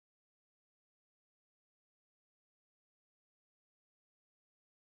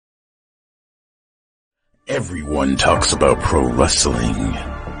Everyone talks about pro wrestling,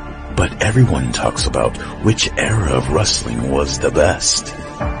 but everyone talks about which era of wrestling was the best.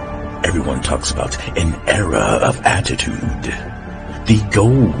 Everyone talks about an era of attitude, the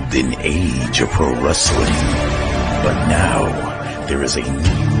golden age of pro wrestling. But now, there is a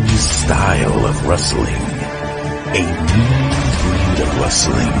new style of wrestling, a new breed of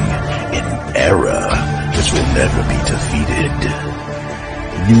wrestling, an era which will never be defeated.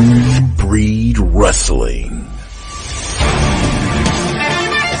 New breed wrestling.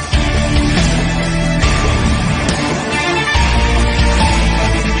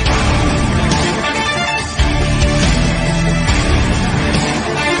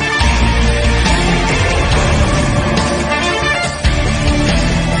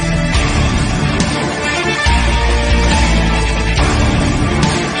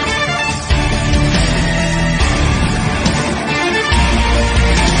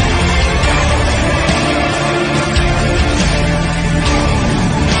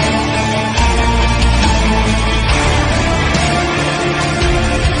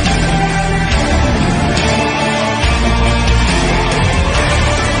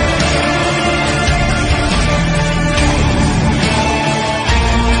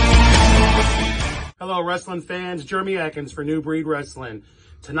 Wrestling fans, Jeremy Atkins for New Breed Wrestling.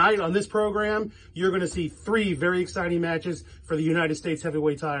 Tonight on this program, you're going to see three very exciting matches for the United States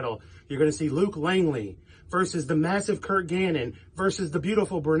Heavyweight title. You're going to see Luke Langley versus the massive Kurt Gannon versus the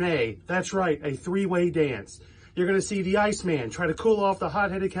beautiful Brene. That's right, a three-way dance. You're going to see the Iceman try to cool off the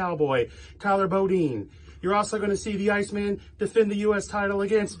hot-headed cowboy, Tyler Bodine. You're also going to see the Iceman defend the U.S. title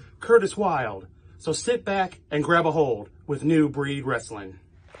against Curtis Wilde. So sit back and grab a hold with New Breed Wrestling.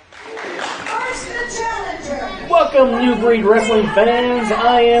 Welcome, New Breed Wrestling fans.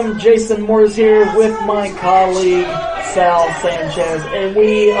 I am Jason Morris here with my colleague Sal Sanchez, and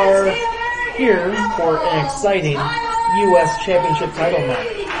we are here for an exciting U.S. Championship title match.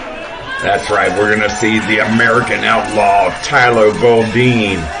 That's right, we're going to see the American Outlaw Tyler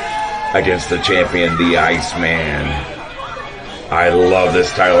Bodine against the champion, the Iceman. I love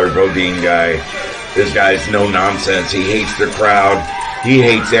this Tyler Bodine guy. This guy's no nonsense. He hates the crowd. He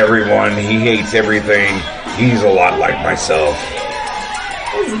hates everyone. He hates everything. He's a lot like myself.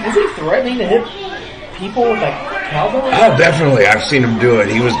 Is he threatening to hit people with a cowbell? Oh, definitely. I've seen him do it.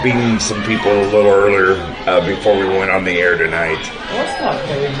 He was beating some people a little earlier before we went on the air tonight. Well, that's not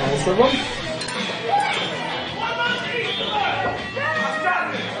very nice of him.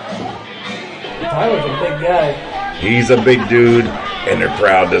 Tyler's a big guy. He's a big dude, and the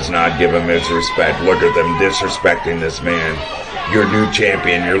crowd does not give him his respect. Look at them disrespecting this man. Your new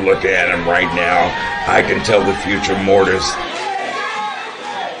champion, you're looking at him right now. I can tell the future Mortis.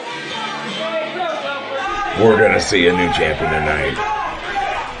 We're going to see a new champion tonight.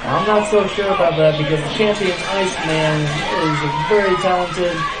 I'm not so sure about that because the champion Iceman is a very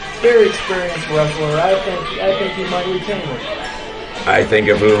talented, very experienced wrestler. I think he might retain it. I think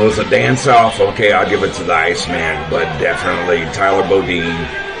if it was a dance-off, okay, I'll give it to the Iceman, but definitely Tyler Bodine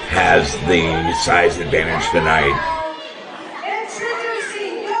has the size advantage tonight.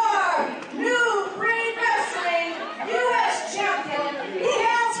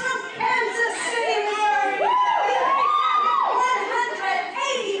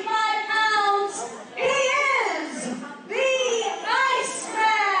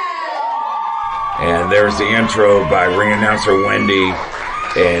 And there's the intro by ring announcer Wendy,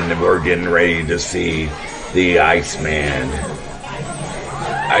 and we're getting ready to see the Iceman.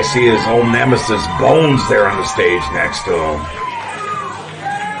 I see his old nemesis Bones there on the stage next to him.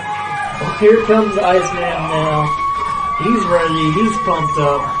 Well, here comes the Iceman now. He's ready. He's pumped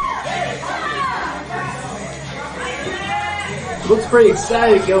up. Looks pretty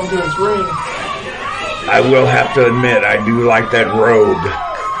excited going to this ring. I will have to admit, I do like that robe.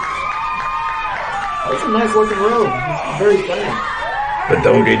 That's a nice looking robe. It's very thin. But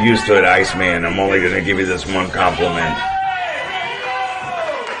don't get used to it, Iceman. I'm only going to give you this one compliment.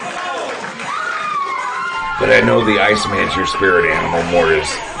 But I know the Iceman's your spirit animal, Mortis.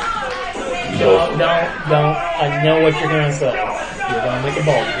 Don't. I know what you're going to say. You're going to make a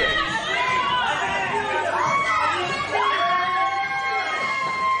ball game.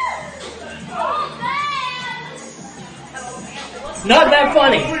 It's not that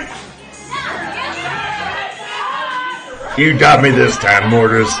funny. You got me this time,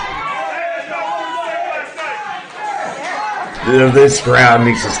 Mortis. This crowd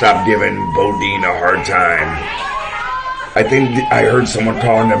needs to stop giving Bodine a hard time. I think I heard someone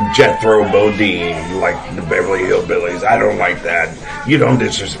calling him Jethro Bodine, like the Beverly Hillbillies. I don't like that. You don't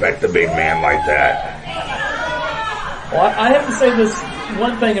disrespect the big man like that. Well, I have to say this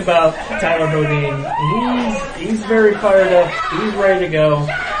one thing about Tyler Bodine. He's very fired up. He's ready to go.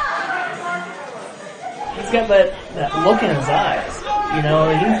 He's got that look in his eyes. You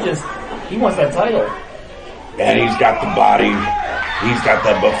know, he wants that title. And he's got the body. He's got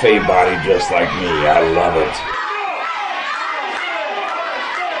that buffet body just like me. I love it.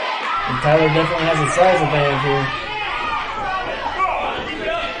 And Tyler definitely has a size advantage here.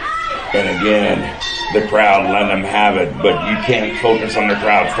 And again, the crowd letting him have it, but you can't focus on the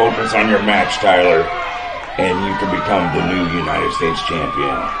crowd. Focus on your match, Tyler, and you can become the new United States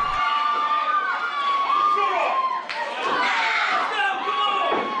champion.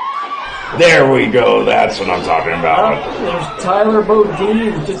 There we go. That's what I'm talking about. There's Tyler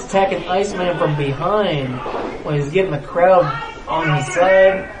Bodine just attacking Iceman from behind when he's getting the crowd on his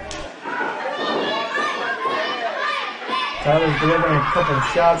side. Tyler's delivering a couple of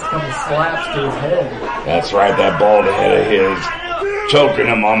shots, a couple of slaps to his head. That's right, that bald head of his. Choking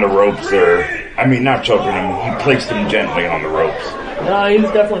him on the ropes there. I mean, not choking him. He placed him gently on the ropes. No, he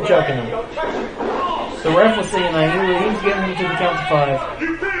was definitely choking him. The ref was seeing that. He was getting him to the count to 5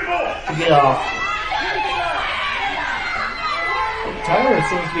 to get off. Tyler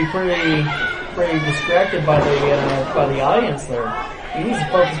seems to be pretty distracted by the audience there. He needs to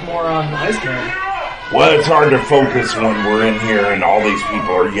focus more on Iceman. Well, it's hard to focus when we're in here and all these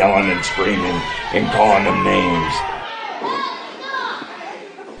people are yelling and screaming and calling them names.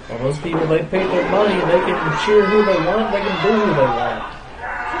 Well, those people, they paid their money. They can cheer who they want. They can boo who they want.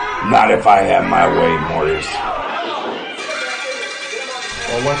 Not if I have my way, Morris.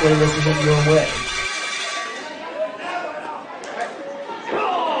 Well, luckily this isn't your way.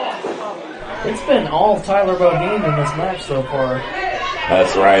 It's been all Tyler Bodine in this match so far.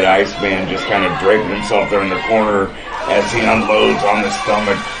 That's right, Iceman just kind of draping himself there in the corner as he unloads on the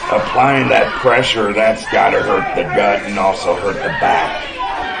stomach. Applying that pressure, that's got to hurt the gut and also hurt the back.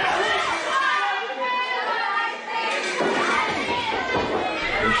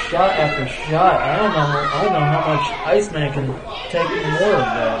 Shot after shot. I don't know how much Iceman can take more of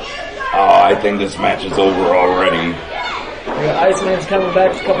that. Oh, I think this match is over already. Iceman's coming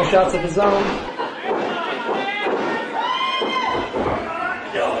back with a couple shots of his own.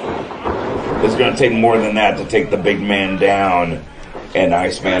 It's going to take more than that to take the big man down. And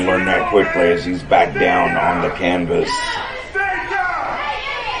Iceman learned that quickly as he's back down on the canvas.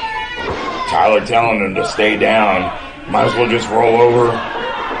 Tyler telling him to stay down. Might as well just roll over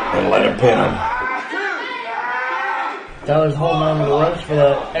and let him pin him. Tyler's holding on to the ropes for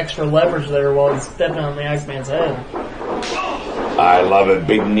that extra leverage there while he's stepping on the Iceman's head. I love it.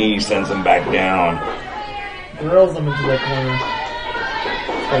 Big knee sends him back down. Drills him into that corner.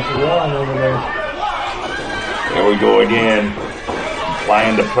 Starts rolling over there. There we go again.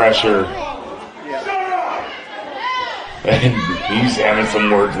 Applying the pressure. And he's having some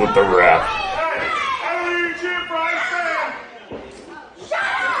words with the ref.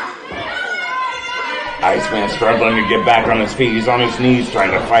 Iceman struggling to get back on his feet. He's on his knees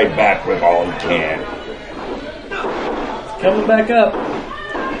trying to fight back with all he can. Coming back up.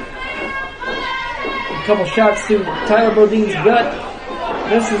 A couple shots to Tyler Bodine's gut.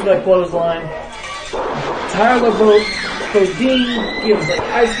 This is the clothesline. Tyler Bodine gives the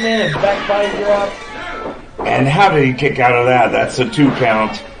Iceman a back body drop. And how did he kick out of that? That's a 2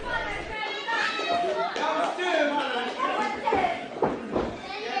 count.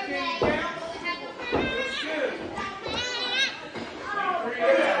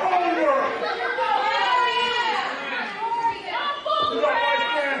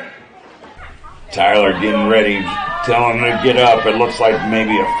 Tyler getting ready, telling him to get up. It looks like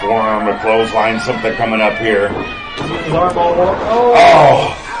maybe a forearm, a clothesline, something coming up here. His arm all over.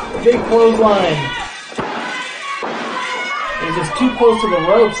 Oh! Big clothesline. He's just too close to the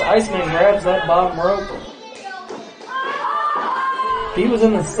ropes. Iceman grabs that bottom rope. If he was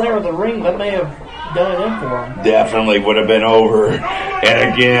in the center of the ring, that may have done it in for him. Definitely would have been over.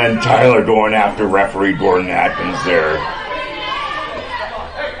 And again, Tyler going after referee Gordon Atkins there.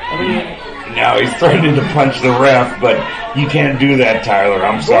 I mean, now he's threatening to punch the ref, but you can't do that, Tyler.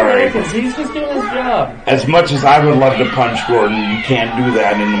 I'm sorry. Because he's just doing his job. As much as I would love to punch Gordon, you can't do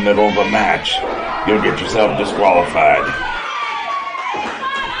that in the middle of a match. You'll get yourself disqualified.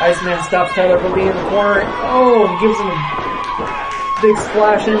 Iceman stops Tyler Bodine in the corner. Oh, and gives him a big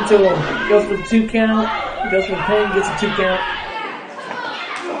splash into him. Goes for the 2 count. Goes for the pin, gets a 2 count.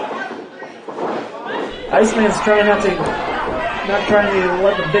 Iceman's trying not trying to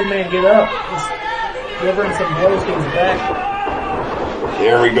let the big man get up. Just delivering some blows to his back.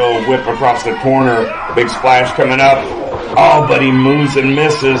 There we go, whip across the corner. Big splash coming up. Oh, but he moves and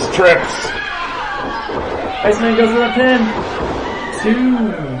misses, trips. Iceman goes for the pin. 2.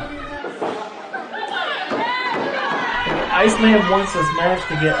 Iceman wants this match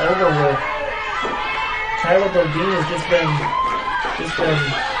to get over with. Tyler Bodine has just been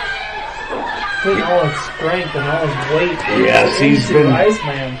putting all his strength and all his weight into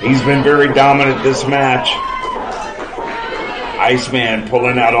Iceman. He's been very dominant this match. Iceman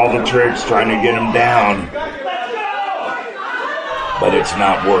pulling out all the tricks, trying to get him down. But it's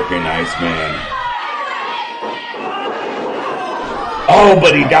not working, Iceman. Oh,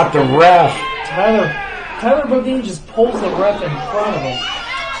 but he got the ref. Tyler Bodine just pulls the ref in front of him.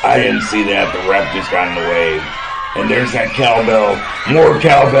 I didn't see that. The ref just got in the way. And there's that cowbell. More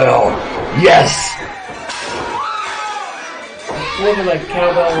cowbell. Yes! Look at that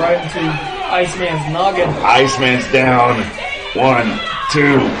cowbell right into Iceman's noggin. Iceman's down. 1,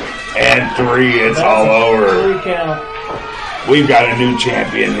 2, and 3. It's all over. 3 count. We've got a new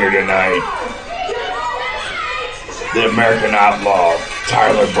champion here tonight. The American Outlaw,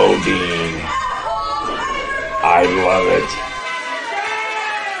 Tyler Bodine. I love it.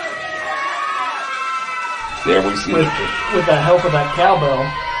 There we see with the help of that cowbell.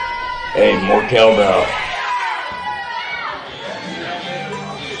 Hey, more cowbell.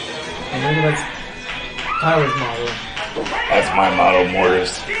 And maybe that's Tyler's motto. That's my motto,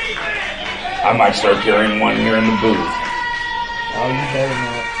 Mortis. I might start carrying one here in the booth. Oh, you better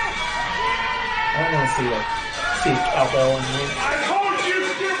not. I don't want to see a cowbell in here.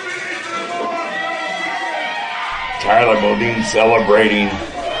 Tyler Bodine celebrating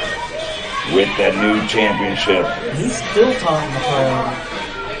with that new championship. He's still taunting the crowd.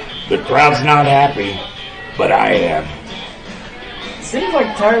 The crowd's not happy, but I am. Seems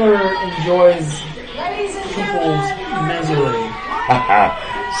like Tyler enjoys people's misery.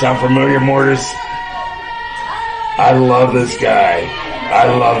 Sound familiar, Mortis? I love this guy. I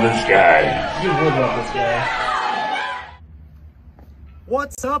love this guy. You would love this guy.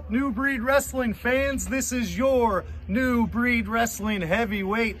 What's up, New Breed Wrestling fans? This is your New Breed Wrestling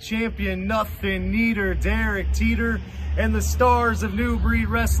heavyweight champion, Nothing Neater, Derek Teeter. And the stars of New Breed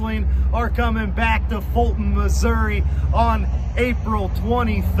Wrestling are coming back to Fulton, Missouri on April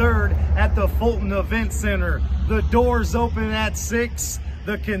 23rd at the Fulton Event Center. The doors open at 6.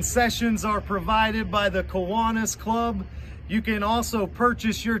 The concessions are provided by the Kiwanis Club. You can also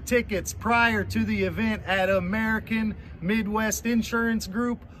purchase your tickets prior to the event at American Midwest Insurance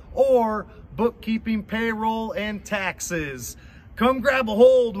Group or Bookkeeping, Payroll, and Taxes. Come grab a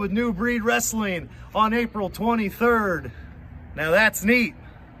hold with New Breed Wrestling on April 23rd. Now that's neat.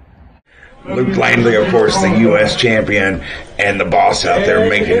 Luke Langley, of course, the U.S. champion, and the boss out there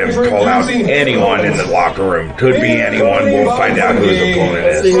making him call out anyone in the locker room. Could be anyone. We'll find out who his opponent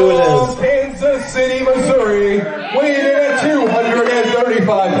is. Let's see who it is. Kansas City, Missouri, weighing in at 235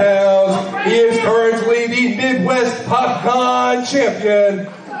 pounds. He is currently the Midwest PopCon champion,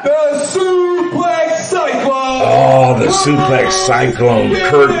 the Suplex Cyclone. Oh, the Suplex Cyclone,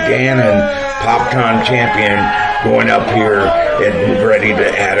 Kurt Gannon, PopCon champion, going up here and ready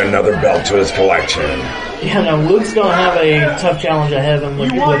to add another belt to his collection. Yeah, now Luke's going to have a tough challenge ahead of him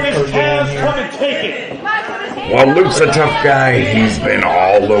with Kurt Gannon here. Well, Luke's a tough guy. He's been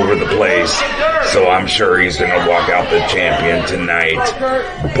all over the place. So I'm sure he's going to walk out the champion tonight.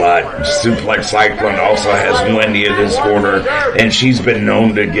 But Suplex Cyclone also has Wendy in his corner, and she's been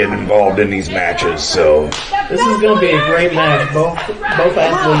known to get involved in these matches. So this is going to be a great match. Both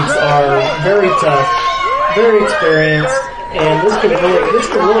athletes are very tough, very experienced, and this could really go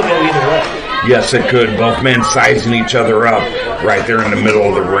either way. yes, it could. Both men sizing each other up right there in the middle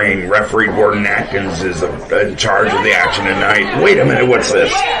of the ring. Referee Gordon Atkins is in charge of the action tonight. Wait a minute, what's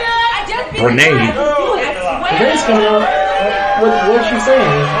this? Renee. Renee's coming out. What's she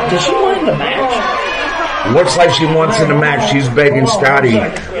saying? Does she want the match? Looks like she wants in the match. She's begging Scotty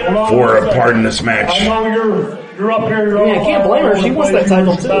for a part in this match. You're up here. I can't blame her. She wants that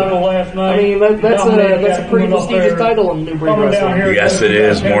title too. I mean, that's a pretty prestigious title in New Breed Wrestling. Yes, it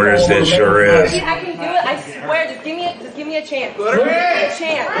is, Mortis. It sure is. I can do it. I swear. Just give me a chance. Just give me a chance.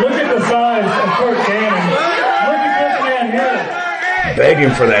 Look at the size of Kurt Gannon. Look at this man here.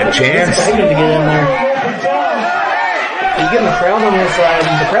 Begging for that chance. Begging to get in there. He's getting the crowd on his side.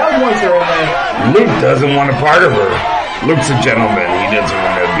 The crowd wants her in there. Luke doesn't want a part of her. Luke's a gentleman. He doesn't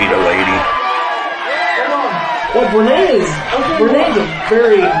want to beat a lady. Well, Renee's a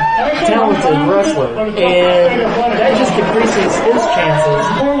very talented wrestler, and that just decreases his chances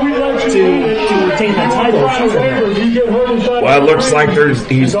to retain the title if she's in there. Well, it looks like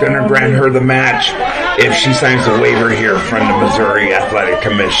he's going to grant her the match if she signs a waiver here from the Missouri Athletic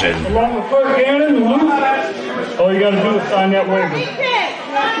Commission. Along with Kurt Gannon and Luke, all you got to do is sign that waiver.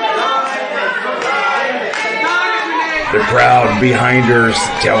 The crowd behind her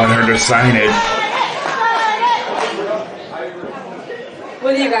telling her to sign it.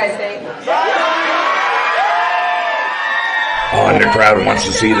 What do you guys think? Oh, and the crowd wants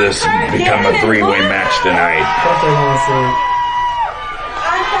to see this become a three-way match tonight. What they want to see.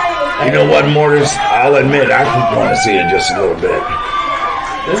 You know what, Mortis? I'll admit I want to see it just a little bit.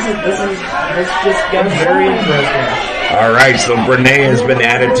 This just got very interesting. All right, so Brene has been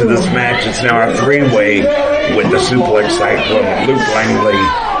added to this match. It's now a three-way with the Suplex Cyclone, Luke Langley,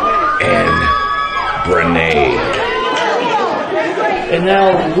 and Brene. And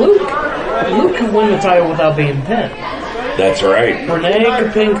now Luke can win the title without being pinned. That's right. Brene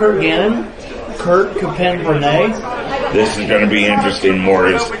could pin Kurt Gannon. Kurt could pin Brene. This is going to be interesting,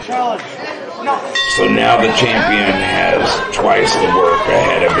 Mortis. So now the champion has twice the work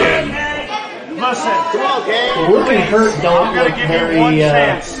ahead of him. Luke and Kurt don't look very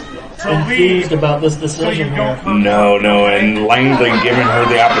enthused about this decision here. No, and Langley giving her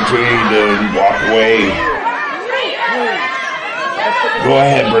the opportunity to walk away. Go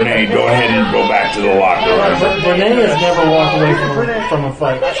ahead, Brene. Go ahead and go back to the locker room. Brene has never walked away from a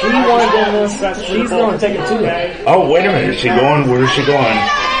fight. She wanted in this. She's going to take it to her. Oh, wait a minute. Is she going? Where is she going?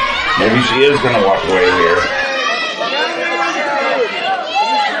 Maybe she is going to walk away here.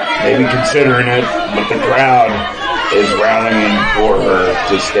 Maybe considering it, but the crowd is rallying for her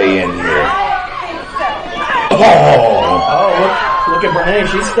to stay in here. Oh, look at Brene.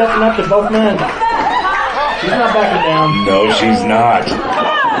 She's stepping up to both men. She's not backing down. No, she's not.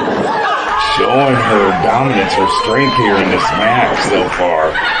 Showing her dominance, her strength here in this match so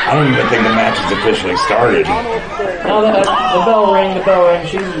far. I don't even think the match has officially started. Now the bell rang,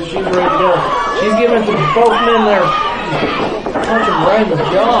 She's ready to go. She's giving it to both men there. Punch him right in the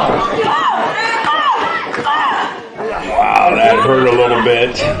jaw. Wow, that hurt a little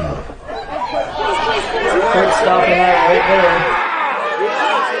bit. Kurt stopping that right there.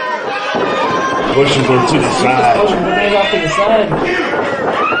 Pushes her to the side. Pushing Brene off to the side.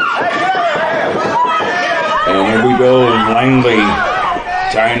 And here we go, Langley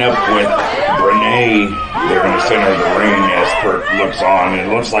tying up with Brene there in the center of the ring as Kurt looks on. It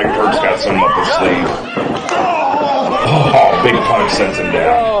looks like Kurt's got something up his sleeve. Oh, big punch sends him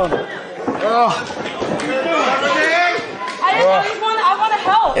down. I want to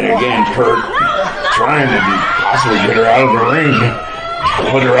help. And again, Kurt trying to possibly get her out of the ring.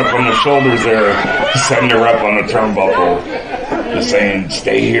 Put her up on the shoulders there, setting her up on the turnbuckle. Just saying,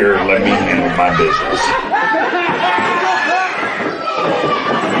 stay here, let me handle my business.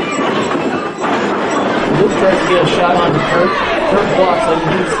 Luke tries to get a shot on Kurt. Kurt blocks him.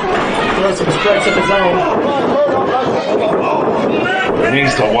 He's throwing some strikes of his own.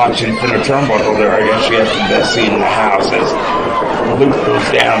 Renee's still watching from the turnbuckle there. I guess she has the best seat in the house as Luke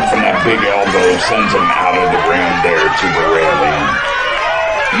goes down from that big elbow, sends him out of the ring there to the railing.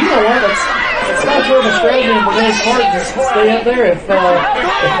 You know what? It's not sure of a strategy on Brene's part. Just stay up there. If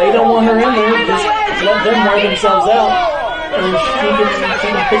they don't want her in there, just let them wear themselves out, and she can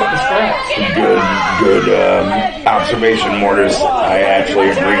pick up the scraps. Good observation, Mortis. I actually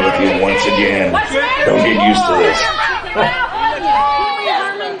agree with you once again. Don't get used to this.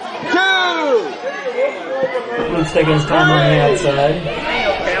 Luke's taking his time on the outside.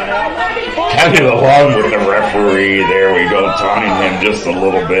 Counting along with the referee. There we go, taunting him just a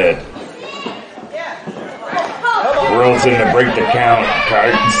little bit. Whirls in to break the count.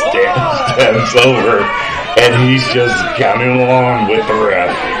 Carton steps over, and he's just counting along with the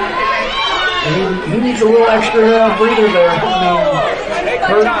ref. He needs a little extra breather there.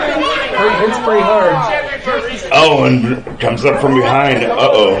 Kurt hits pretty hard. Oh, and comes up from behind.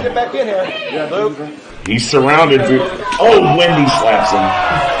 Uh-oh. He's surrounded. Oh, Wendy slaps him.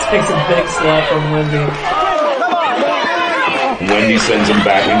 Takes a big slap from Wendy. Wendy sends him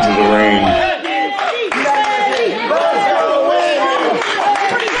back into the ring.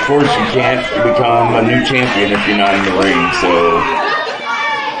 Of course, you can't become a new champion if you're not in the ring, so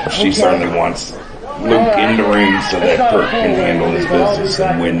she certainly wants Luke in the ring so that Kurt can handle his business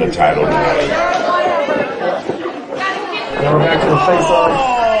and win the title tonight. Now we're back to the face-off.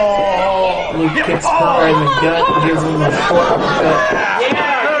 Luke kicks Kurt right in the gut and gives him a short uppercut.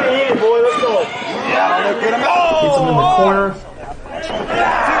 Gets him in the corner.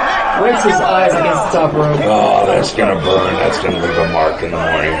 Breaks his eyes against the top rope. Oh, that's gonna burn. That's gonna leave a mark in the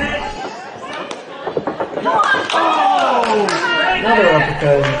morning. Another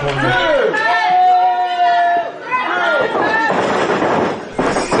uppercut in the corner.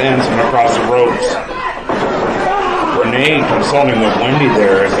 Sends him across the ropes. Renee consulting with Wendy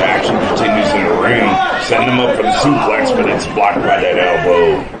there as the action continues in the ring. Send him up for the suplex, but it's blocked by that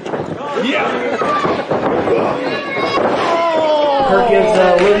elbow.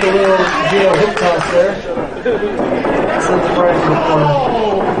 press there. Sends him right to the corner.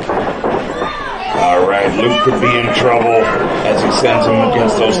 Alright, Luke could be in trouble as he sends him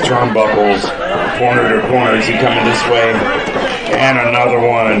against those turnbuckles. Corner to corner. Is he coming this way? And another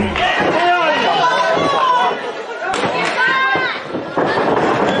one.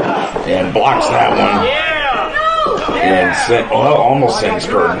 And blocks that one. And almost sends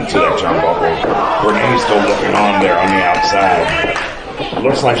Kurt into that turnbuckle. Renee's still looking on there on the outside.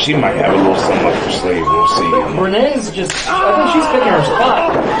 Looks like she might have a little something up her sleeve. We'll see. Renee's just, I think she's picking her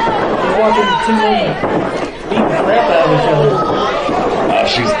spot. She's watching the two men beat the crap out of each other.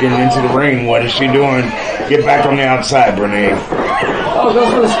 She's getting into the ring. What is she doing? Get back on the outside, Renee. Oh, goes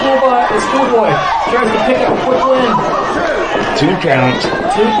for the schoolboy. Tries to pick up a quick win. 2 count. 2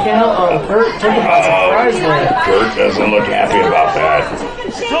 count on Kurt. Took him by surprise there. Kurt doesn't look happy about that.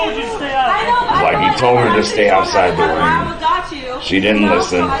 Like he told her to stay outside the ring. She didn't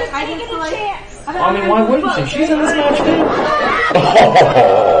listen. I mean, why wouldn't she? She's in this match too.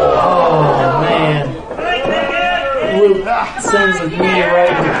 Oh, man. Luke sends a knee right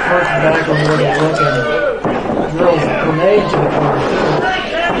into Kurt's back on where he's looking. Drills a grenade to the corner too.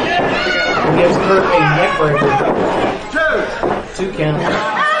 And gives Kurt a neck breaker. 2 count.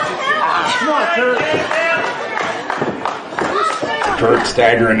 Come on, Kurt. Kurt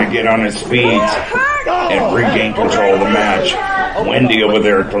staggering to get on his feet and regain control of the match. Wendy over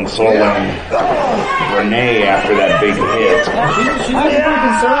there consoling Renee after that big hit. She's pretty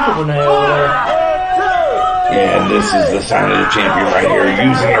concerned for Renee over there. And this is the sign of the champion right here.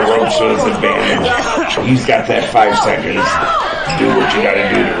 Using the ropes to his advantage. He's got that 5 seconds to do what you got to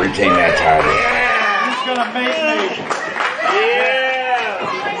do to retain that title. He's going to make me.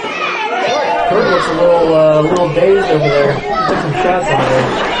 Kurt looks a little dazed over there. He took some shots over there.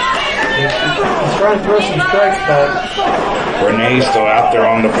 He's trying to throw some strikes back. Renee's still out there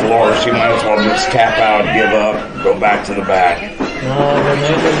on the floor. She might as well just tap out, give up, go back to the back. No,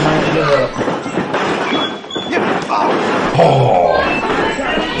 Renee doesn't mind to give up. Oh,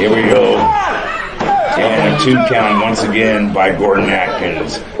 here we go. And a 2 count once again by Gordon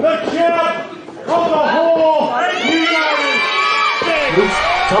Atkins. Luke's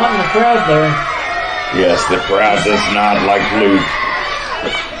taunting the crowd there. Yes, the crowd does not like Luke.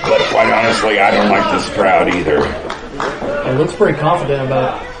 But quite honestly, I don't like this crowd either. He looks pretty confident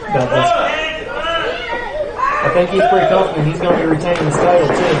about this. I think he's pretty confident he's going to be retaining this title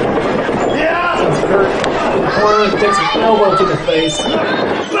too. Since Kurt in the corner takes an elbow to the face.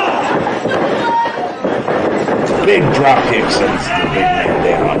 Big drop kick sends the big man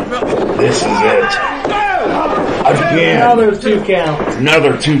down. This is it. Again. Another 2 count.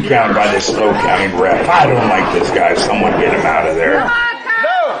 Another 2 count by this slow counting ref. I don't like this guy. Someone get him out of there.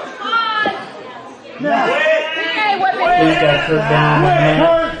 He's got Kurt down on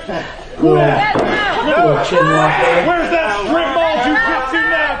the mat. Little chin lock there. Where's that strip ball you get to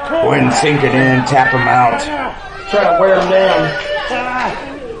now, Kurt? Go ahead and sink it in. Tap him out. Try to wear him down.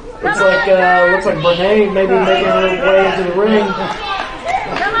 Looks like Renee maybe making her way into the ring.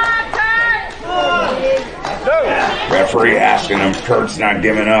 Referee asking him, Kurt's not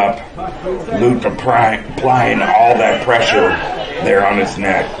giving up. Luke applying all that pressure there on his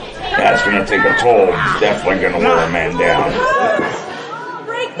neck. That's going to take a toll. Definitely going to wear a man down.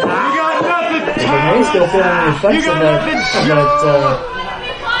 Renee's still feeling the effects of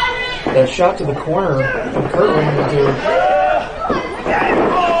that shot to the corner from Kurt ran into her.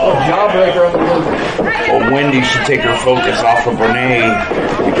 Oh, jawbreaker on the Luke. Well, Wendy should take her focus off of Renee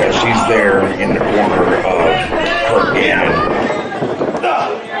because she's there in the corner of Kurt Gannon.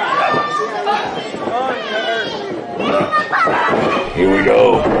 Here we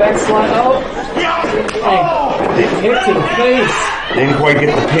go. Backslide out. Hit to the face. Didn't quite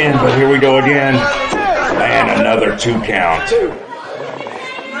get the pin, but here we go again. And another 2 count.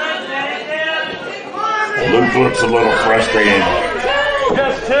 Luke looks a little frustrated.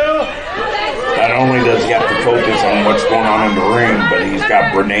 Just 2. Not only does he have to focus on what's going on in the ring, but he's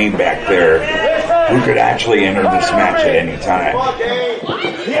got Renee back there who could actually enter this match at any time.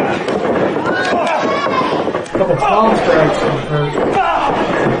 A couple palm strikes from Kurt.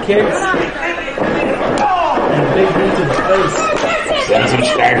 Some kicks. And a big knee to the face. Sends him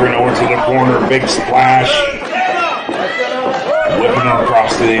staggering over to the corner. Big splash. Whipping him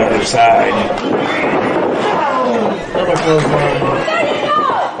across to the other side. Another clothesline.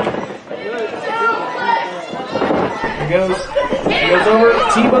 Here goes over.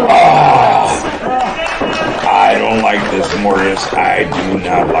 T-bone. Oh, I don't like this, Morris. I do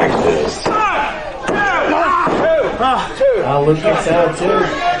not like this. Luke kicks out too.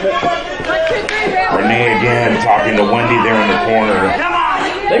 Renee again talking to Wendy there in the corner.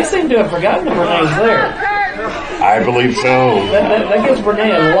 They seem to have forgotten that Renee's there. I believe so. That gives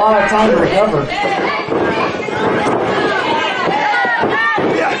Renee a lot of time to recover.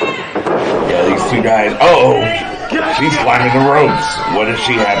 Yeah, these two guys. Uh-oh. She's climbing the ropes. What does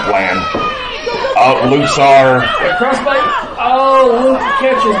she have planned? Oh, Luke saw her. Crossbite. Oh, Luke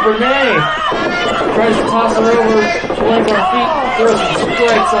catches Renee. Tries to toss her over. She lands on her feet. Throws some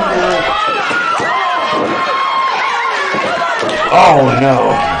strikes under her. Oh,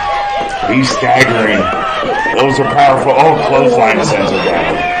 no. He's staggering. Those are powerful. Oh, clothesline sends her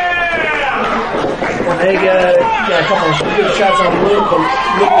down. Renee got a couple of good shots on Luke. But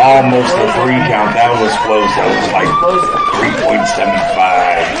Almost a 3 count. That was close. That was like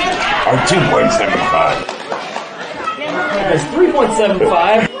 3.75. Or 2.75. It's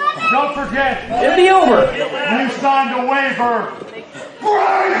 3.75. Don't forget, It'll be over. you signed a waiver.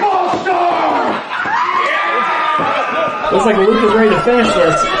 Looks like Luke is ready to finish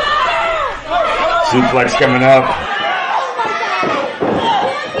this. Suplex coming up.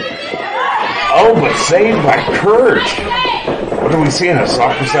 Oh, but saved by Kurt. What are we seeing? A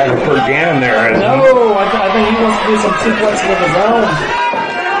softer side of Kurt Gannon there. No, I think he wants to do some suplexes of his own.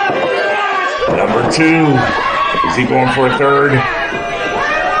 Number 2. Is he going for a third?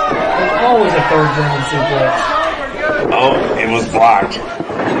 There's always a third German suplex. Oh, it was blocked.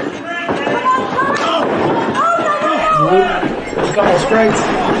 Luke, a couple of strikes.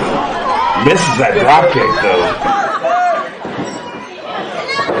 Misses that drop kick though.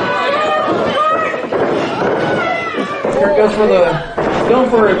 Kurt goes going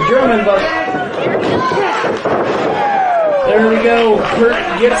for a German, but there we go. Kurt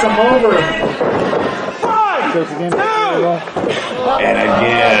gets him over. And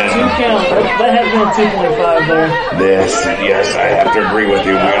again. 2 count. That has been a 2.5 there. Yes, I have to agree with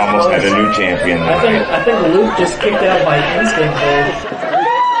you. We almost had a new champion. I think Luke just kicked out by instinct there.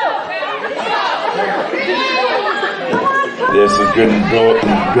 This is good,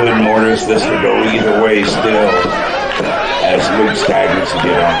 Mortis. This could go either way still. As Luke staggers to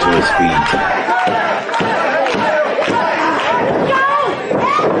get onto his feet.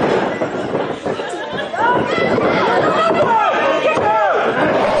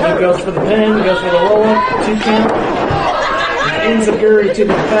 He goes for the pin, goes for the roll-up, 2 count. Enziguri to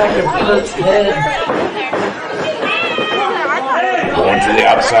the back of Kurt's head. Going to the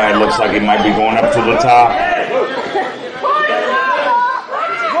outside, looks like he might be going up to the top.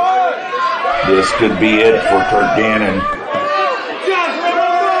 This could be it for Kurt Gannon.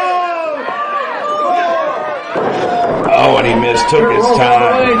 Oh, and he mistook his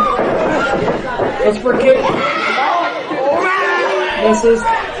time. Goes for a kick. Misses.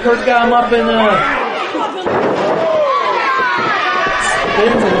 Kurt got him up in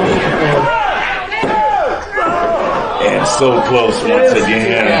spins and And so close once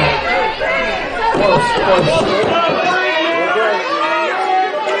again. Close.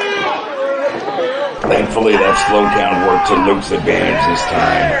 Thankfully, that slow count worked to Luke's advantage this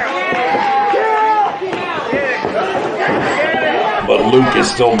time. But Luke is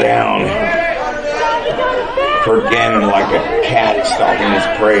still down. Kurt Gannon like a cat stalking his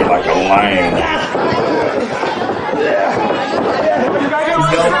prey like a lion.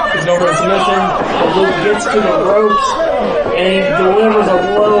 He's going for a submission. Luke gets to the ropes and he delivers a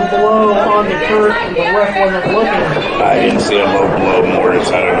low blow onto Kurt. The ref wasn't looking. I didn't see a low blow, Mortis.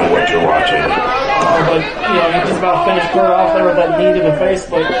 I don't know what you're watching. But, he just about finished Kurt off there with that knee to the face,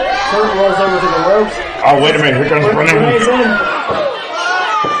 but Kurt rolls over to the ropes. Oh, wait a minute. Here comes Renee's Renee. in.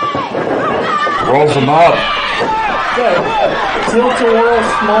 Rolls him up. Yeah. Tilt-a-whirl,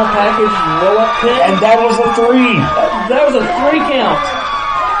 small package, roll-up pin. And that was a 3. That was a 3 count.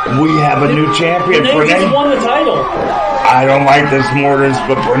 We have a new champion. Renee just Renee. won the title. I don't like this, Mortis,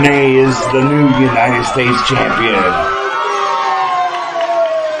 but Renee is the new United States champion.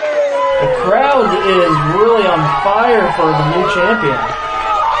 The crowd is really on fire for the new champion.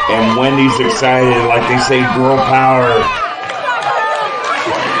 And Wendy's excited, like they say, girl power.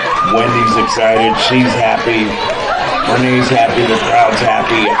 Wendy's excited, she's happy. Renee's happy, the crowd's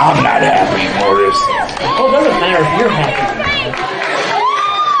happy. I'm not happy, Mortis. Oh, it doesn't matter if you're happy.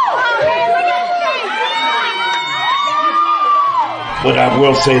 But I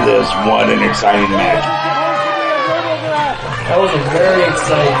will say this, what an exciting match. That was a very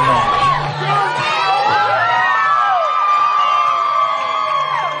exciting match.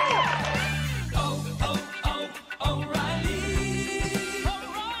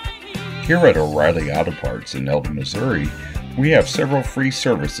 Here at O'Reilly Auto Parts in Eldon, Missouri, we have several free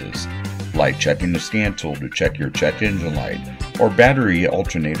services, like checking the scan tool to check your check engine light or battery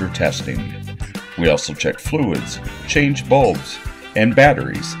alternator testing. We also check fluids, change bulbs, and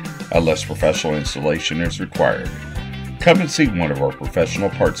batteries, unless professional installation is required. Come and see one of our professional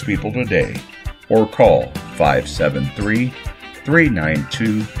parts people today, or call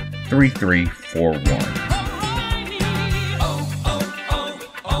 573-392-3341.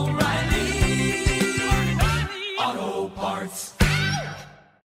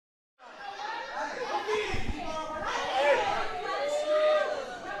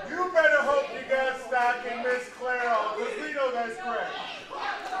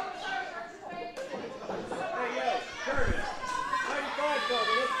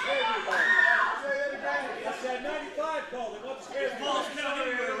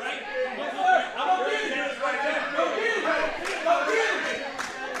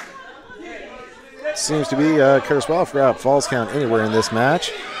 Seems to be Curtis Wild forgot falls count anywhere in this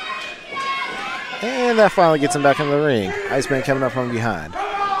match. And that finally gets him back into the ring. Iceman coming up from behind.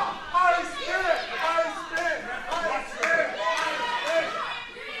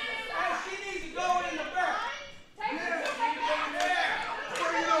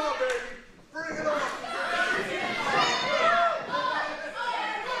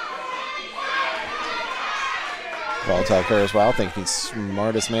 Volatile Curtis Wild thinking he's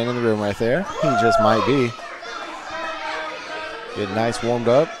smartest man in the room right there. He just might be. Get nice warmed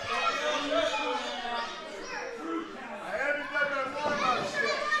up.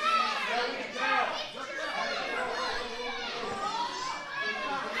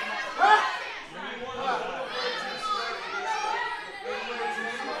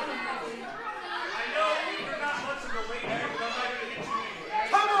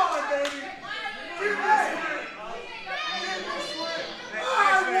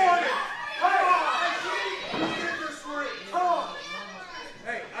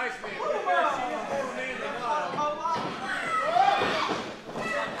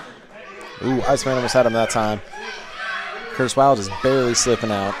 Ooh, Iceman almost had him that time. Curtis Wild is barely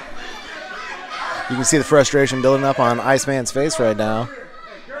slipping out. You can see the frustration building up on Iceman's face right now.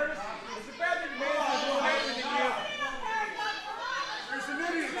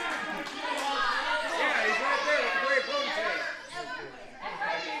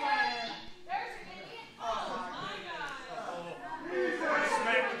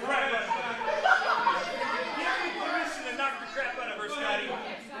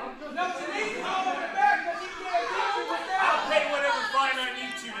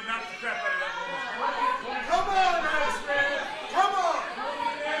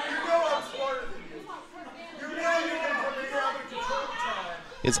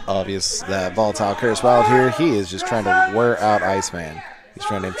 It's obvious that Volatile Curtis Wild here, he is just trying to wear out Iceman. He's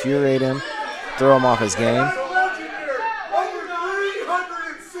trying to infuriate him, throw him off his game.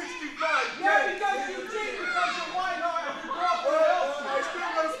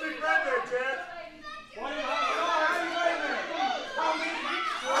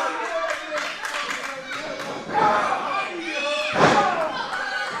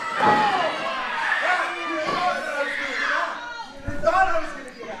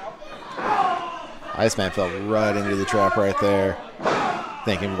 Iceman fell right into the trap right there,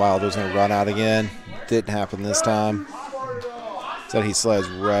 thinking Wild was going to run out again. Didn't happen this time. Instead, he slides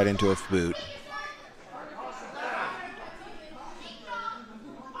right into a boot.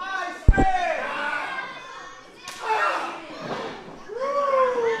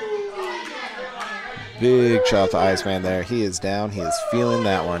 Big shot to Iceman there. He is down. He is feeling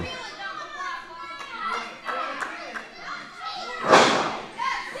that one.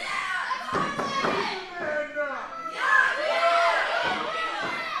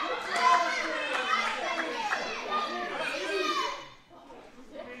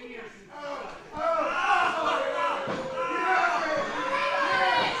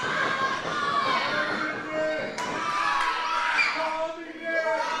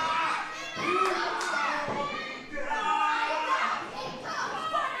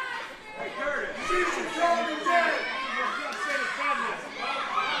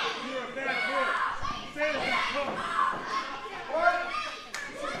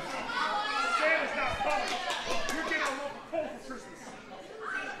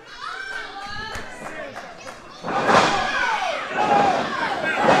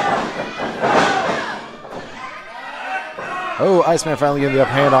 Oh, Iceman finally getting the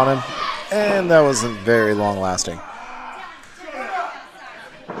upper hand on him, and that wasn't very long lasting.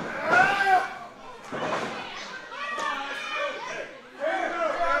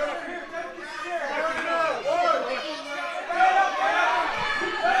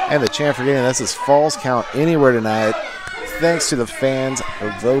 And the champ for getting this is Falls Count Anywhere tonight. Thanks to the fans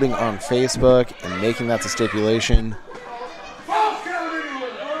for voting on Facebook and making that the stipulation.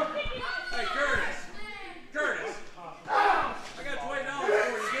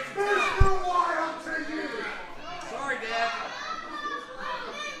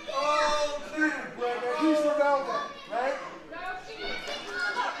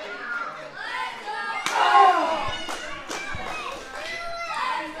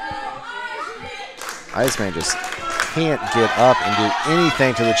 Iceman just can't get up and do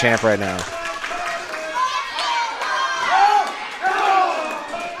anything to the champ right now.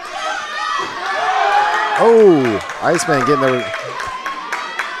 Oh, Iceman getting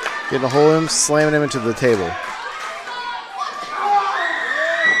a hold of him, slamming him into the table.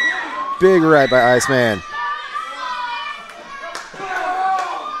 Big right by Iceman.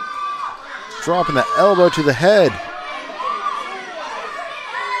 Dropping the elbow to the head.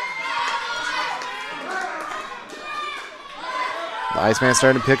 The Iceman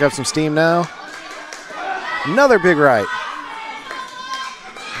starting to pick up some steam now. Another big right.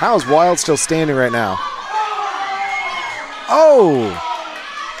 How is Wild still standing right now? Oh!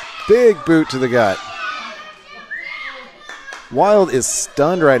 Big boot to the gut. Wild is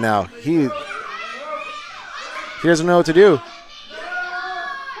stunned right now. He doesn't know what to do.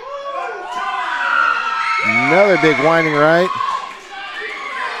 Another big winding right.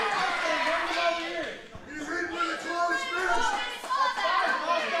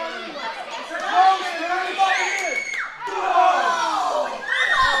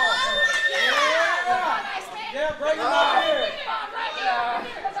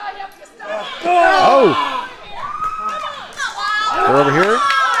 Oh! We're over here,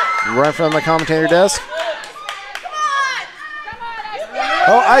 right from the commentator desk.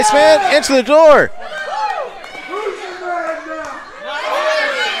 Oh, Iceman into the door.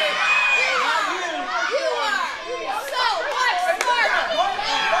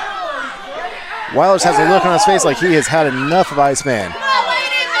 Wilders has a look on his face like he has had enough of Iceman.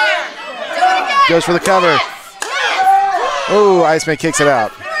 Goes for the cover. Oh, Iceman kicks it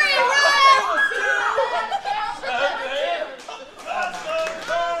out.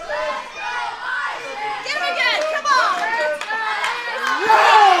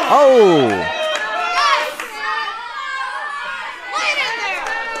 Oh!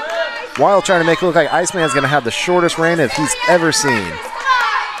 Wild trying to make it look like Iceman is going to have the shortest reign that he's ever seen.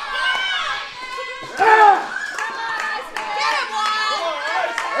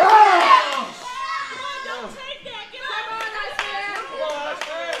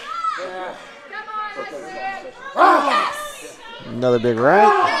 Another big right.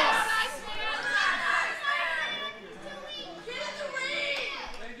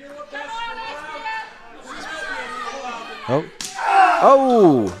 Oh.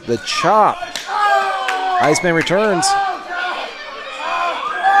 Oh, the chop. Iceman returns.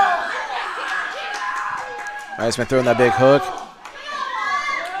 Iceman throwing that big hook.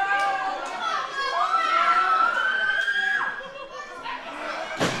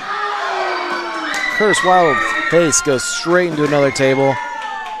 Curtis Wild's face goes straight into another table.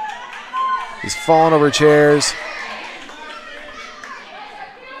 He's falling over chairs.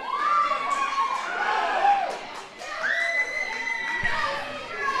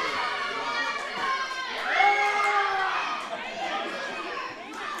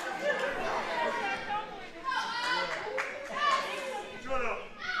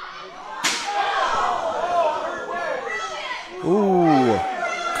 Ooh,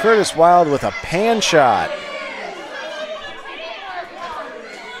 Curtis Wild with a pan shot.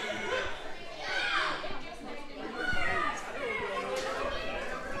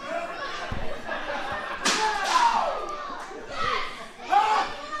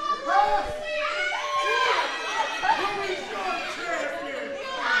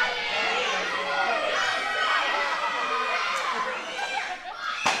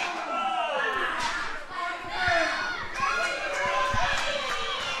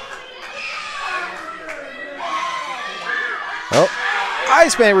 Oh,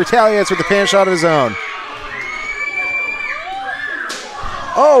 Iceman retaliates with the pan shot of his own.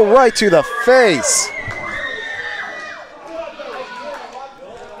 Oh, right to the face.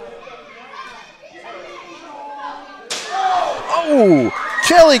 Oh,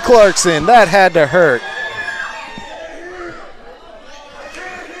 Kelly Clarkson, that had to hurt.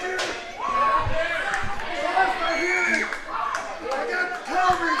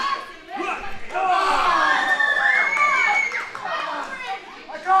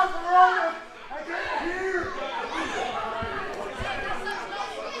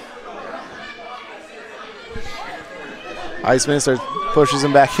 Iceman pushes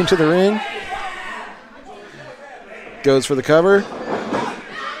him back into the ring. Goes for the cover.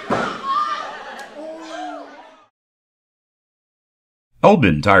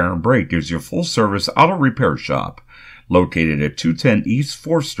 Eldon Tire and Brake is your full-service auto repair shop, located at 210 East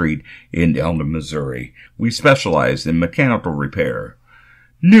 4th Street in Eldon, Missouri. We specialize in mechanical repair,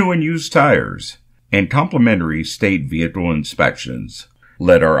 new and used tires, and complimentary state vehicle inspections.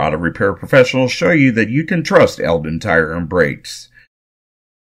 Let our auto repair professionals show you that you can trust Eldon Tire and Brakes.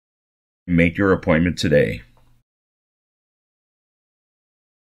 Make your appointment today.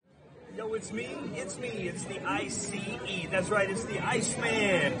 Yo, it's me. It's the ICE. That's right, it's the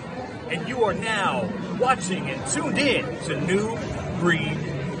Iceman. And you are now watching and tuned in to New Breed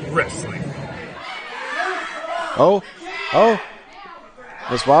Wrestling. Oh.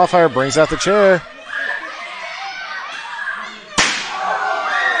 Miss Wildfire brings out the chair.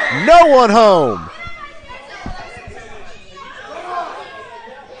 No one home.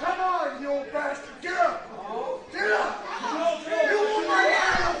 Come on, you old bastard. Get up. Get up. You want my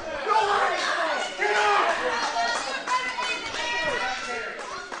life. Go on. Get up.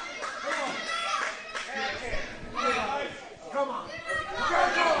 Come on. You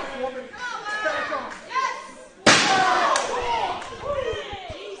gotta go, woman. You gotta go.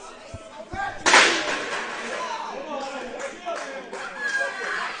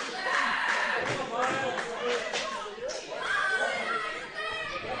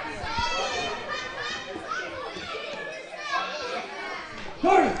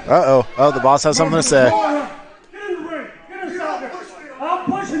 Uh-oh. Oh, the boss has something to say. Get in the ring. Get us out there. I'm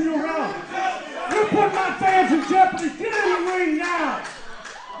pushing you around. You put my fans in jeopardy. Get in the ring now.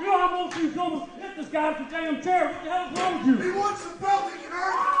 You almost hit this guy with the damn chair. What the hell's wrong with you? He wants the belt. He can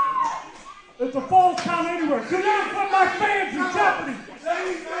earn it. It's a false count anywhere. Do not put my fans in jeopardy.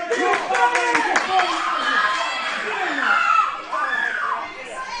 You're fighting.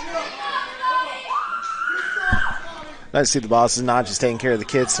 Nice to see the boss is not just taking care of the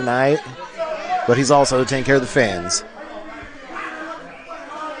kids tonight, but he's also taking care of the fans.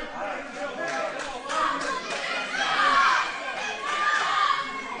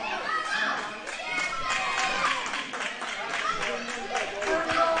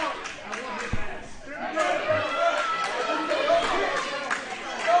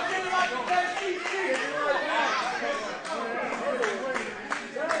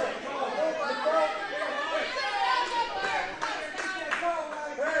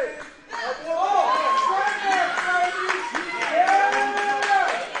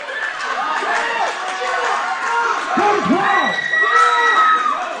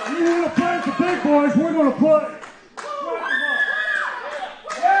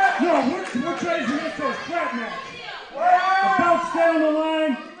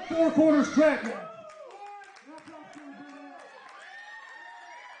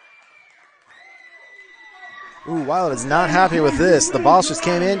 Ooh, Wild is not happy with this. The boss just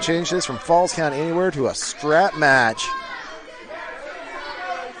came in, changed this from Falls Count Anywhere to a strap match.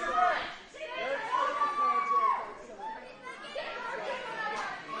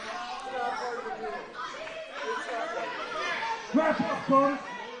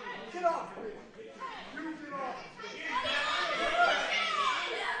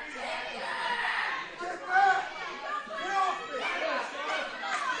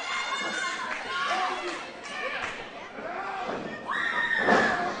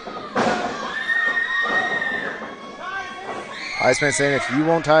 Iceman saying, if you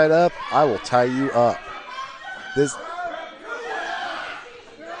won't tie it up, I will tie you up.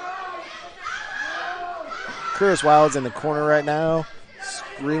 Curtis Wild's in the corner right now,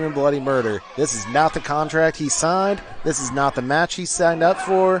 screaming bloody murder. This is not the contract he signed. This is not the match he signed up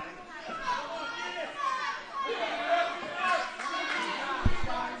for.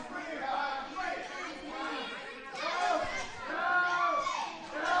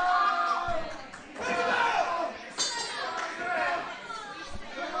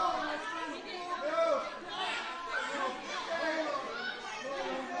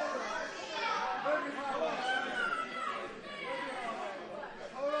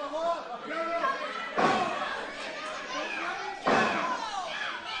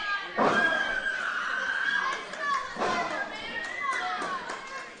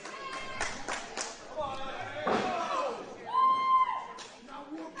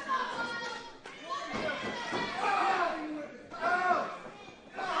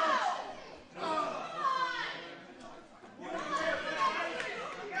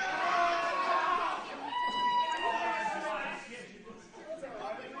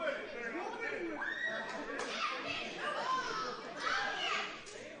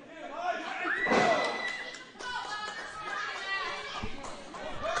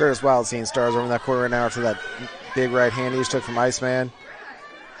 Curtis Wild seeing stars over in that corner right now after that big right hand he just took from Iceman.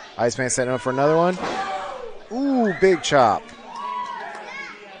 Iceman setting up for another one. Ooh, big chop.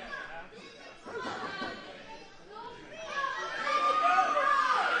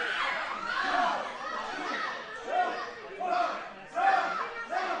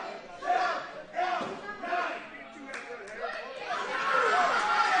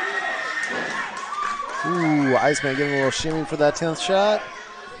 Ooh, Iceman giving a little shimmy for that 10th shot.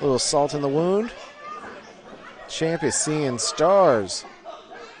 A little salt in the wound. Champ is seeing stars.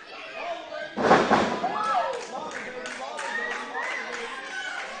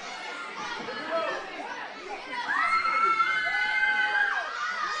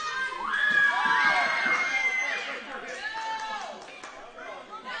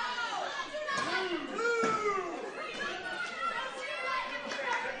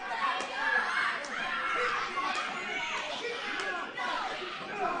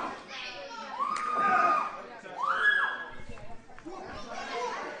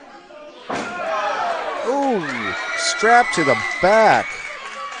 Strap to the back.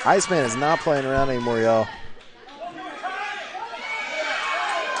 Iceman is not playing around anymore, y'all.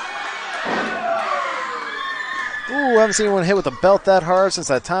 Ooh, I haven't seen anyone hit with a belt that hard since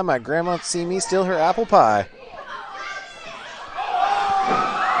that time my grandma seen me steal her apple pie.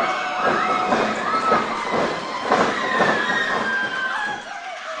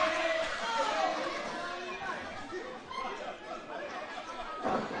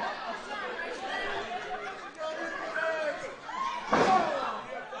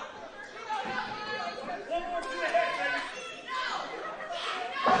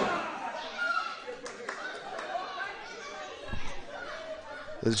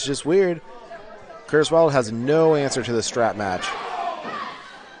 It's just weird. Curtis Wilde has no answer to the strap match.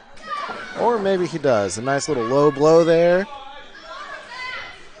 Or maybe he does. A nice little low blow there.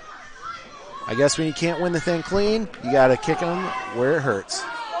 I guess when you can't win the thing clean, you got to kick him where it hurts.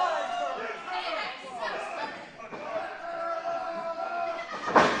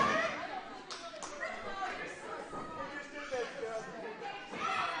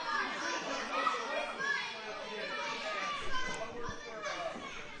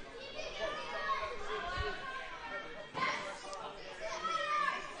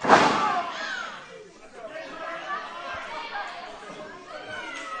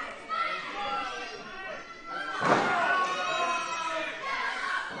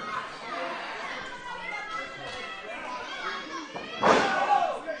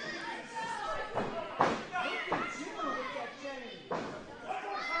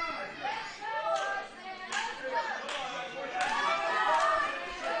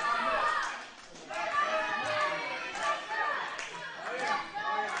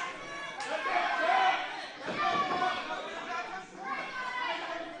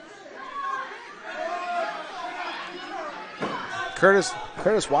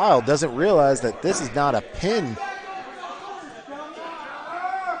 Curtis Wilde doesn't realize that this is not a pin.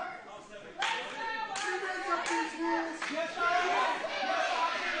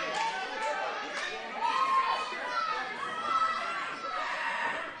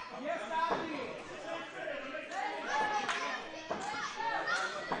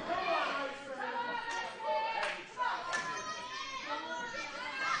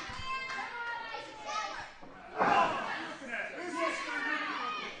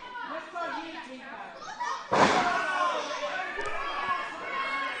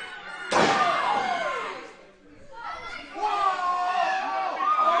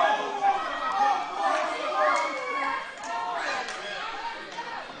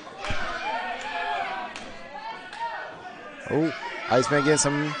 Oh, Iceman getting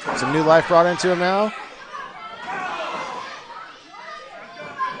some new life brought into him now.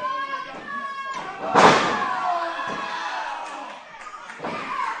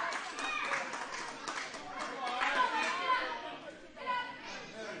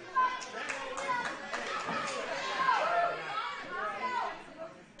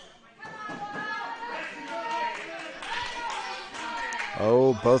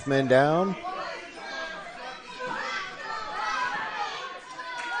 Oh, both men down.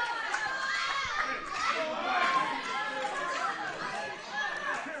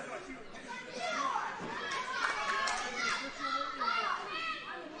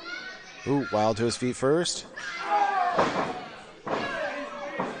 Ooh, Wild to his feet first.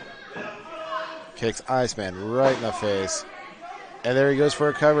 Kicks Iceman right in the face. And there he goes for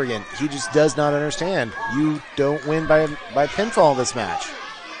a cover again. He just does not understand. You don't win by pinfall in this match.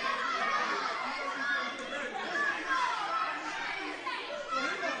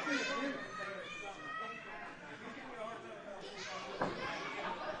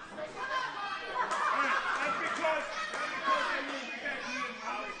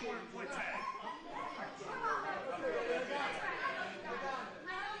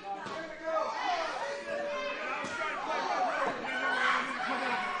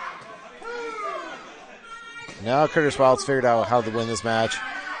 Now Curtis Wilde's figured out how to win this match.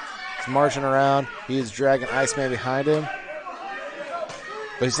 He's marching around. He's dragging Iceman behind him.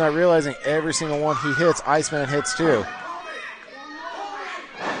 But he's not realizing every single one he hits, Iceman hits too.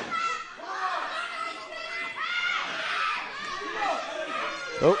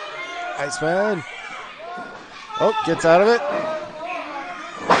 Iceman. Oh, gets out of it.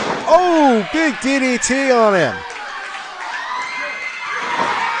 Oh, big DDT on him.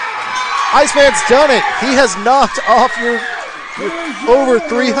 Iceman's done it. He has knocked off your over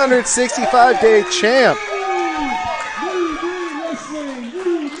 365-day champ.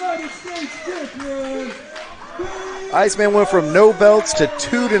 Iceman went from no belts to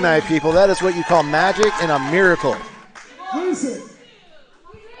 2 tonight, people. That is what you call magic and a miracle. Listen,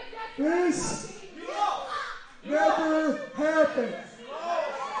 this never happened.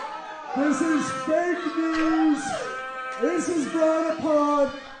 This is fake news. This is brought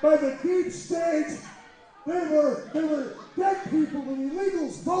upon by the deep state. They were dead people and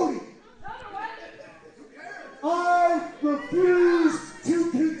illegals voting. I refuse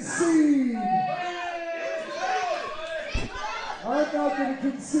to concede. I'm not going to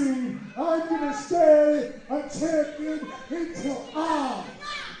concede. I'm going to stay a champion until I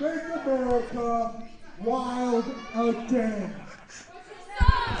make America wild again.